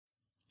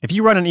If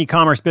you run an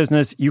e-commerce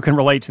business, you can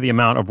relate to the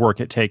amount of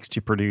work it takes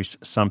to produce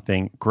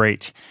something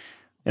great.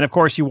 And of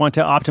course, you want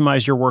to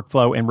optimize your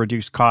workflow and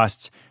reduce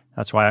costs.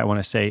 That's why I want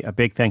to say a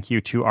big thank you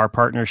to our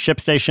partner,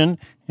 ShipStation,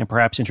 and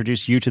perhaps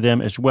introduce you to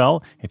them as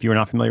well. If you are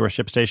not familiar with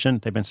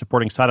ShipStation, they've been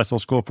supporting Side Hustle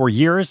School for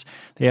years.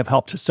 They have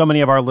helped so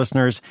many of our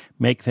listeners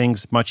make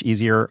things much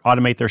easier,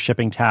 automate their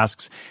shipping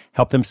tasks,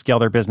 help them scale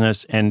their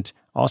business, and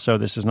also,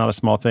 this is not a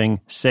small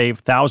thing, save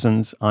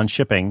thousands on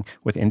shipping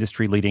with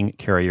industry-leading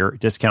carrier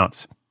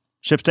discounts.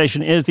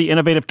 ShipStation is the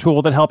innovative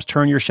tool that helps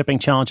turn your shipping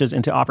challenges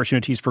into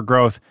opportunities for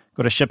growth.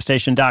 Go to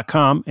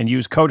ShipStation.com and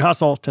use code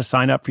HUSTLE to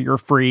sign up for your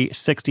free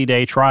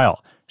 60-day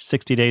trial.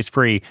 60 days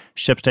free.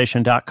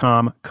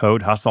 ShipStation.com,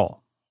 code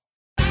HUSTLE.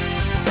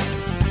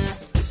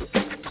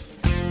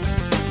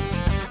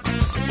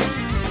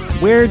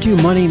 Where do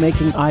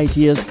money-making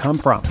ideas come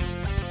from?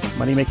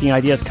 Money-making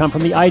ideas come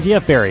from the Idea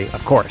Fairy,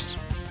 of course.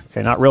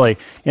 Okay, not really.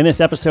 In this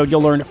episode,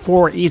 you'll learn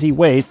 4 easy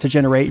ways to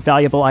generate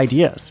valuable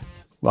ideas.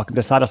 Welcome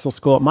to Side Hustle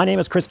School. My name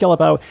is Chris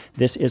Guillebeau.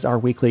 This is our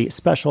weekly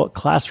special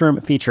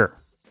classroom feature.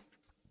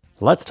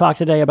 Let's talk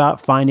today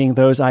about finding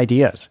those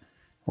ideas.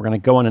 We're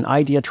going to go on an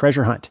idea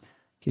treasure hunt.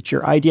 Get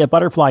your idea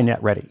butterfly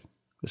net ready.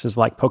 This is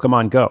like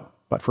Pokemon Go,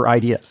 but for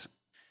ideas.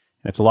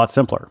 And it's a lot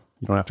simpler.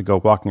 You don't have to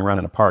go walking around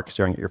in a park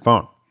staring at your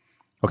phone.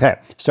 Okay,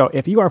 so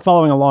if you are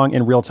following along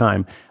in real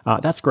time,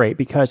 that's great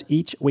because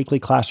each weekly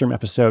classroom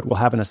episode will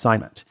have an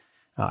assignment.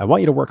 I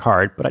want you to work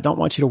hard, but I don't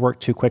want you to work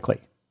too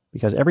quickly,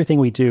 because everything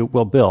we do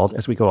will build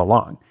as we go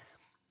along.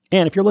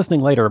 And if you're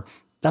listening later,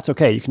 that's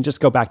okay. You can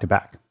just go back to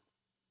back.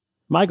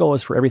 My goal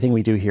is for everything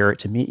we do here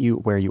to meet you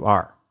where you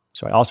are.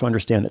 So I also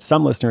understand that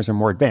some listeners are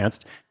more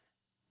advanced.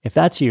 If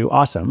that's you,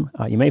 awesome.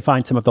 You may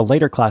find some of the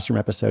later classroom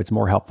episodes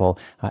more helpful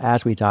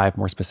as we dive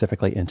more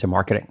specifically into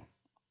marketing.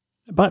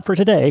 But for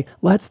today,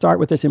 let's start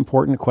with this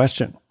important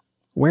question.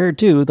 Where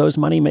do those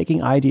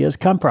money-making ideas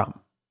come from?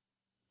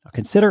 Now,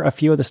 consider a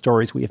few of the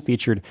stories we have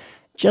featured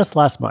just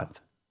last month.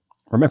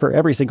 Remember,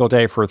 every single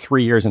day for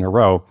 3 years in a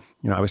row,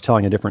 I was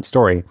telling a different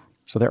story.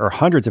 So there are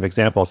hundreds of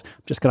examples.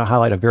 I'm just going to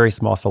highlight a very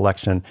small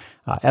selection.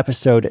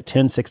 Episode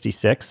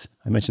 1066,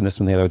 I mentioned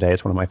this one the other day.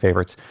 It's one of my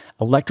favorites.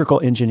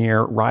 Electrical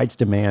engineer rides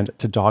demand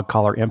to dog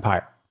collar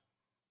empire.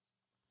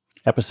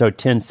 Episode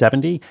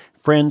 1070,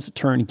 friends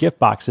turn gift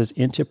boxes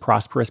into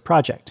prosperous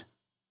project.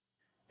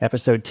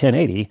 Episode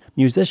 1080,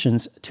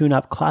 musicians tune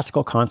up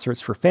classical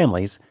concerts for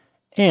families.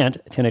 And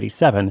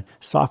 1087,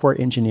 software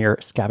engineer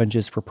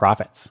scavenges for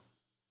profits.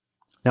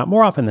 Now,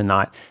 more often than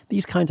not,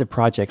 these kinds of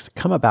projects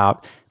come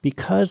about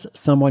because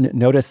someone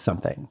noticed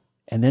something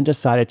and then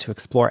decided to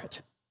explore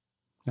it.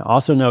 Now,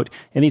 also note,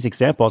 in these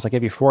examples, I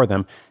gave you 4 of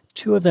them,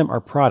 2 of them are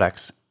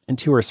products and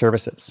 2 are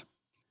services.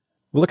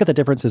 We'll look at the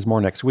differences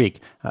more next week.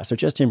 So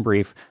just in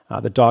brief,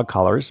 the dog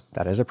collars,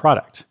 that is a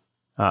product.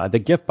 The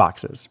gift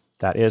boxes,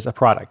 that is a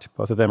product.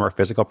 Both of them are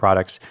physical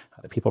products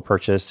that people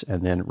purchase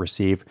and then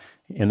receive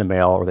in the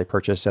mail, or they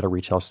purchase at a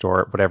retail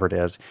store, whatever it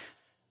is.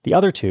 The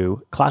other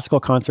 2, classical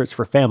concerts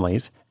for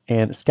families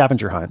and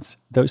scavenger hunts,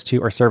 those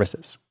 2 are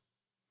services.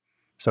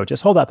 So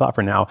just hold that thought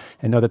for now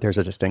and know that there's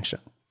a distinction.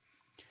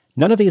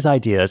 None of these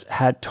ideas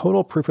had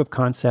total proof of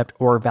concept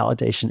or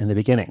validation in the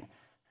beginning.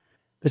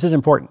 This is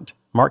important.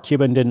 Mark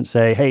Cuban didn't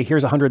say, hey,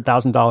 here's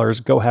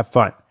 $100,000, go have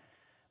fun.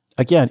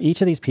 Again,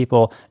 each of these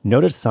people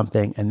noticed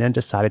something and then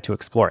decided to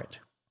explore it.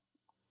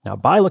 Now,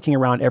 by looking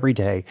around every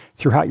day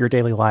throughout your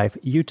daily life,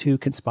 you too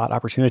can spot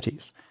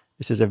opportunities.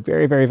 This is a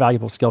very, very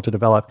valuable skill to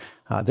develop.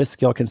 This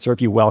skill can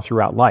serve you well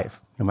throughout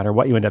life, no matter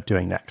what you end up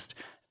doing next.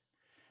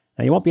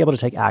 Now, you won't be able to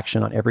take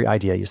action on every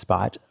idea you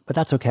spot, but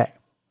that's okay.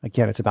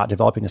 Again, it's about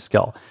developing a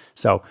skill.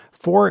 So,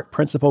 4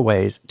 principal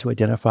ways to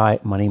identify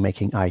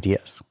money-making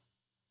ideas.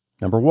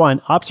 Number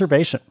 1,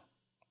 observation.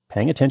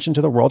 Paying attention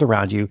to the world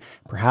around you,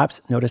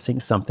 perhaps noticing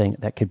something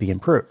that could be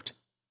improved.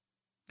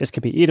 This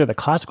could be either the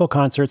classical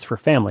concerts for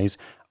families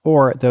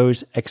or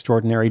those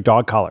extraordinary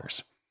dog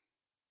collars.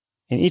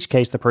 In each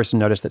case, the person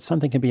noticed that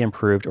something can be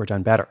improved or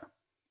done better.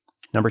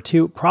 Number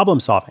 2, problem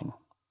solving.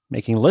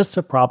 Making lists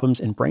of problems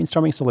and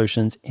brainstorming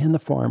solutions in the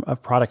form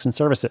of products and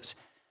services.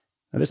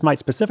 Now, this might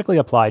specifically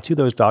apply to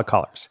those dog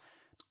collars,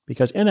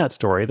 because in that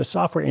story, the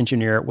software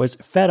engineer was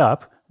fed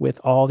up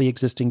with all the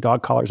existing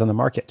dog collars on the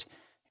market,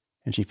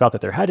 and she felt that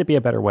there had to be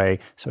a better way,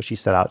 so she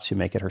set out to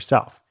make it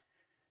herself.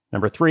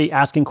 Number 3,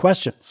 asking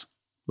questions.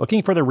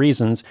 Looking for the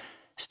reasons,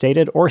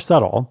 stated or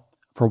subtle,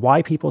 for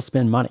why people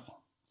spend money,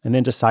 and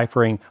then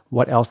deciphering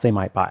what else they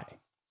might buy.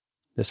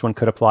 This one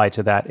could apply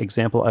to that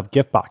example of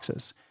gift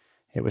boxes.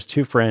 It was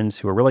 2 friends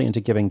who were really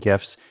into giving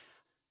gifts,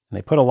 and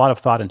they put a lot of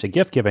thought into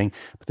gift giving,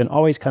 but then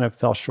always kind of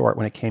fell short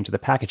when it came to the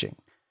packaging.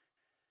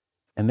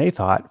 And they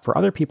thought, for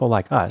other people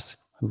like us,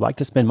 who like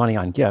to spend money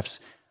on gifts,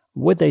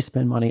 would they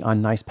spend money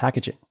on nice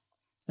packaging?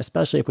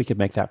 Especially if we could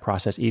make that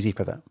process easy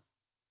for them.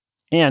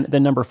 And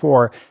then number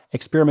 4,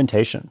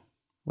 experimentation,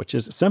 which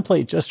is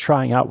simply just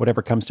trying out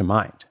whatever comes to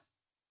mind.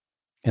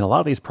 In a lot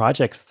of these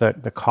projects,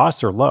 the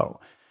costs are low,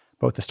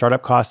 both the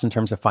startup costs in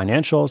terms of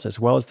financials as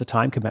well as the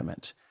time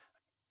commitment.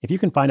 If you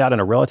can find out in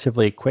a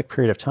relatively quick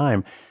period of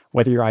time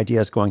whether your idea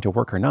is going to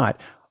work or not,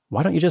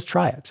 why don't you just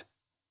try it?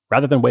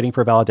 Rather than waiting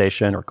for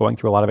validation or going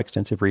through a lot of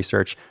extensive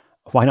research,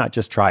 why not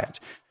just try it?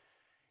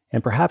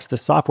 And perhaps the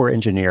software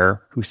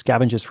engineer who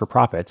scavenges for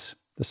profits,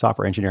 the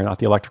software engineer, not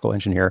the electrical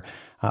engineer,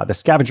 the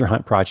scavenger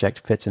hunt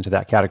project fits into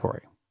that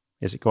category.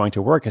 Is it going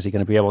to work? Is he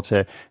going to be able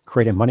to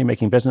create a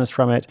money-making business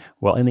from it?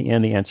 Well, in the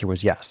end, the answer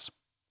was yes.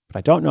 But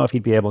I don't know if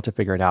he'd be able to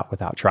figure it out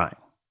without trying.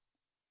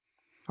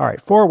 All right,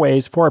 4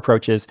 ways, 4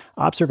 approaches: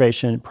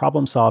 observation,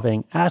 problem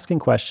solving, asking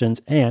questions,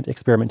 and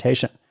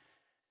experimentation.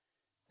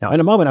 Now, in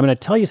a moment, I'm going to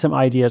tell you some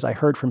ideas I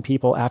heard from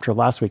people after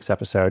last week's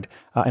episode,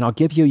 and I'll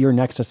give you your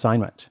next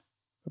assignment.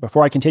 But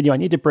before I continue, I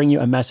need to bring you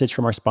a message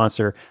from our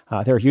sponsor.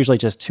 There are usually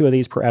just 2 of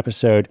these per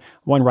episode,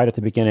 one right at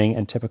the beginning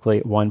and typically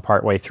one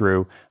partway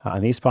through.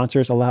 And these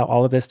sponsors allow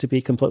all of this to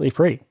be completely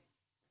free.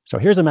 So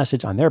here's a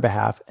message on their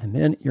behalf, and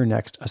then your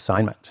next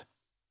assignment.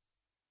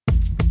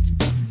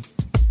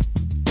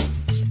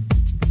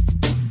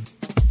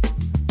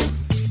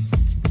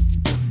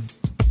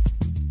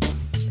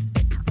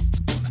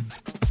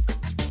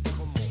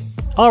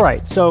 All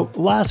right, so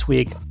last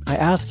week, I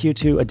asked you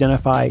to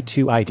identify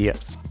 2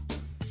 ideas.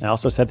 I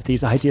also said that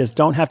these ideas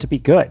don't have to be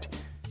good.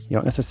 You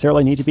don't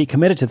necessarily need to be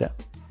committed to them,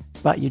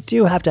 but you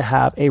do have to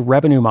have a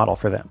revenue model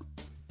for them.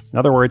 In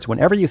other words,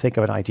 whenever you think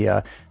of an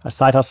idea, a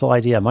side hustle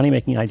idea, a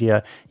money-making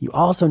idea, you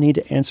also need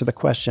to answer the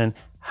question,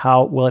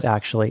 how will it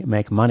actually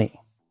make money?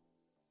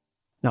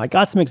 Now, I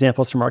got some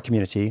examples from our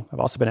community. I've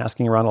also been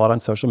asking around a lot on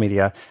social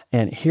media,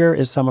 and here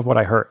is some of what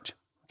I heard.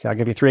 Okay, I'll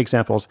give you 3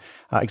 examples.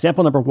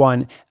 Example number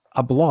 1,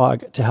 a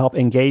blog to help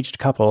engaged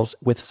couples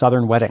with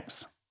Southern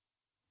weddings.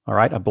 All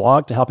right, a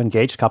blog to help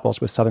engaged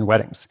couples with Southern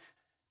weddings.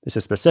 This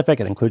is specific.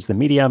 It includes the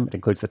medium, it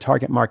includes the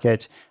target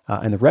market,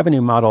 and the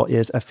revenue model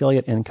is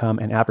affiliate income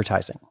and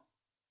advertising.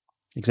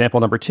 Example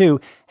number 2,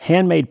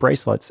 handmade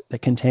bracelets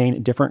that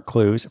contain different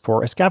clues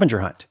for a scavenger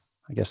hunt.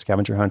 I guess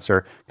scavenger hunts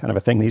are kind of a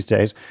thing these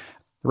days.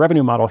 The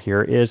revenue model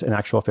here is an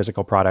actual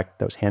physical product,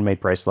 those handmade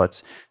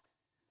bracelets.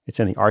 It's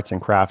in the arts and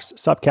crafts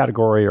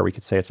subcategory, or we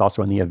could say it's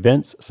also in the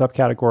events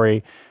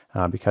subcategory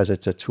because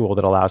it's a tool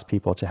that allows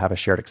people to have a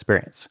shared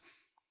experience.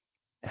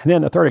 And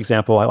then the third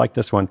example, I like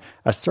this one,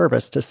 a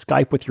service to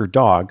Skype with your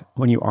dog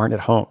when you aren't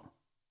at home.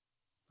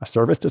 A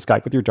service to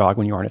Skype with your dog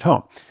when you aren't at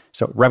home.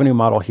 So revenue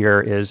model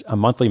here is a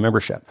monthly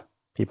membership.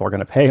 People are going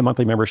to pay a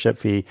monthly membership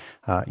fee,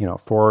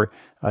 for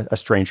a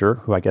stranger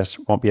who I guess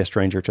won't be a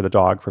stranger to the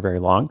dog for very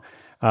long,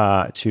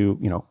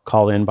 to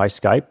call in by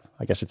Skype.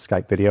 I guess it's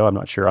Skype video. I'm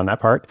not sure on that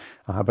part,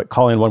 but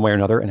call in one way or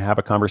another and have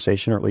a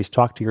conversation, or at least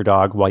talk to your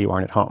dog while you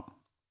aren't at home.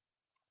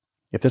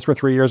 If this were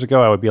 3 years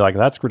ago, I would be like,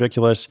 that's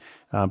ridiculous.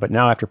 But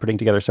now after putting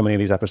together so many of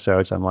these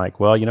episodes, I'm like,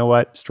 well, you know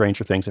what?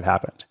 Stranger things have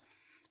happened.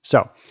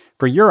 So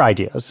for your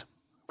ideas,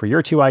 for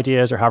your 2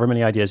 ideas or however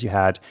many ideas you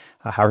had,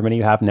 however many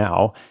you have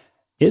now,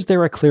 is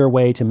there a clear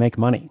way to make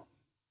money?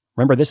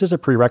 Remember, this is a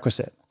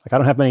prerequisite. Like I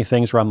don't have many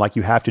things where I'm like,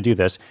 you have to do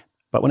this.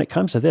 But when it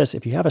comes to this,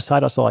 if you have a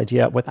side hustle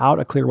idea without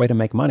a clear way to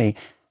make money,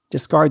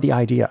 discard the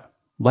idea.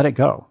 Let it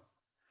go.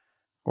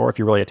 Or if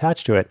you're really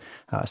attached to it,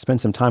 spend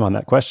some time on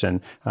that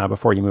question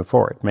before you move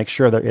forward. Make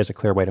sure there is a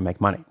clear way to make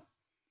money.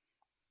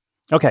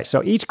 Okay,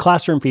 so each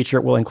classroom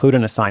feature will include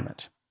an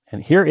assignment.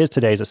 And here is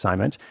today's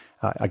assignment.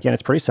 Again,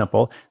 it's pretty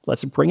simple.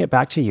 Let's bring it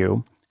back to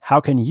you.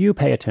 How can you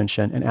pay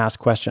attention and ask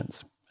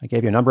questions? I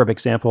gave you a number of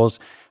examples.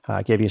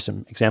 I gave you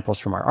some examples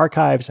from our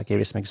archives. I gave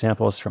you some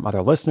examples from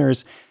other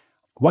listeners.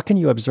 What can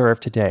you observe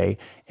today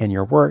in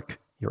your work,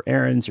 your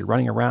errands, your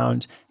running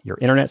around, your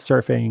internet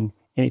surfing,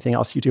 anything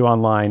else you do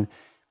online?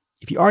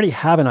 If you already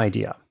have an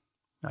idea,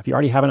 that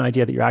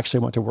you actually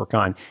want to work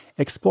on,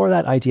 explore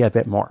that idea a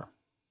bit more.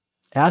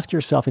 Ask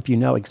yourself if you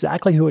know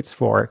exactly who it's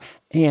for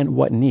and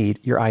what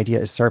need your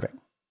idea is serving.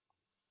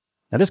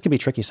 Now, this can be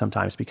tricky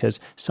sometimes because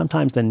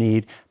sometimes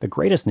the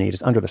greatest need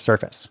is under the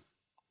surface.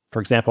 For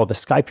example, the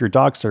Skype Your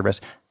Dog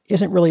service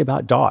isn't really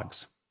about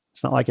dogs.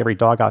 It's not like every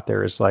dog out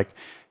there is like,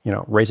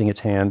 raising its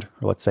hand,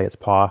 or let's say its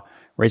paw,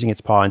 raising its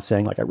paw and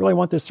saying like, I really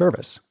want this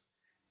service.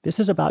 This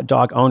is about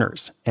dog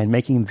owners and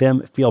making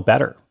them feel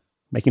better,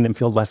 making them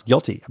feel less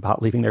guilty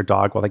about leaving their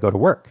dog while they go to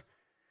work.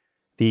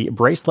 The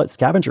bracelet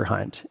scavenger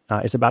hunt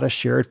is about a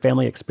shared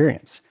family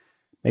experience.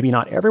 Maybe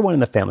not everyone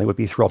in the family would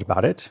be thrilled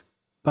about it,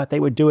 but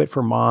they would do it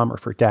for mom or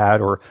for dad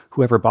or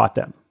whoever bought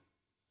them.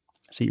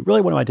 So you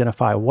really want to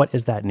identify what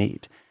is that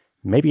need.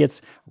 Maybe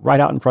it's right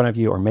out in front of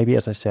you, or maybe,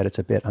 as I said, it's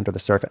a bit under the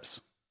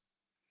surface.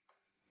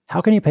 How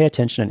can you pay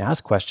attention and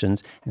ask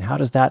questions, and how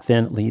does that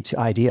then lead to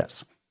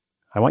ideas?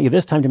 I want you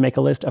this time to make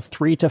a list of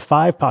 3 to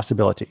 5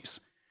 possibilities.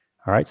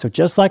 All right, so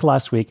just like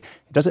last week,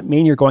 it doesn't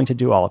mean you're going to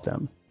do all of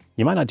them.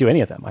 You might not do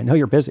any of them. I know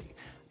you're busy,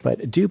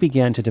 but do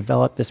begin to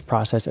develop this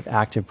process of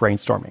active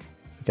brainstorming,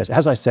 because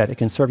as I said, it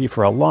can serve you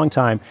for a long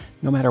time,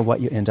 no matter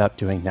what you end up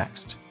doing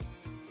next.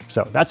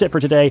 So that's it for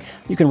today.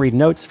 You can read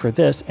notes for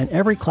this and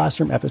every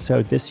classroom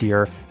episode this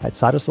year at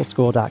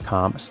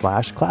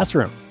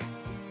sidehustleschool.com/classroom.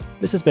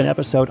 This has been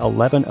episode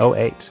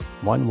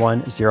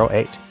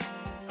 1108.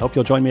 Hope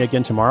you'll join me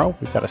again tomorrow.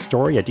 We've got a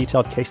story, a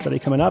detailed case study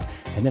coming up,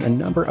 and then a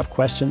number of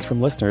questions from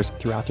listeners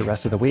throughout the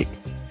rest of the week.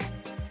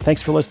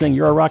 Thanks for listening.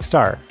 You're a rock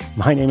star.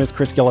 My name is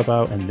Chris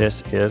Guillebeau, and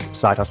this is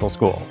Side Hustle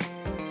School.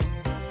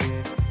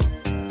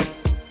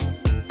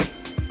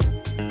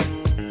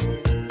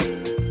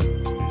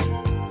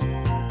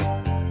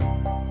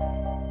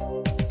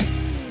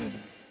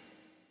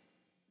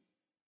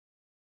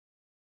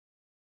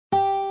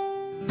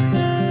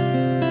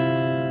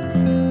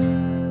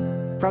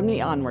 from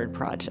the Onward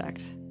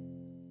Project.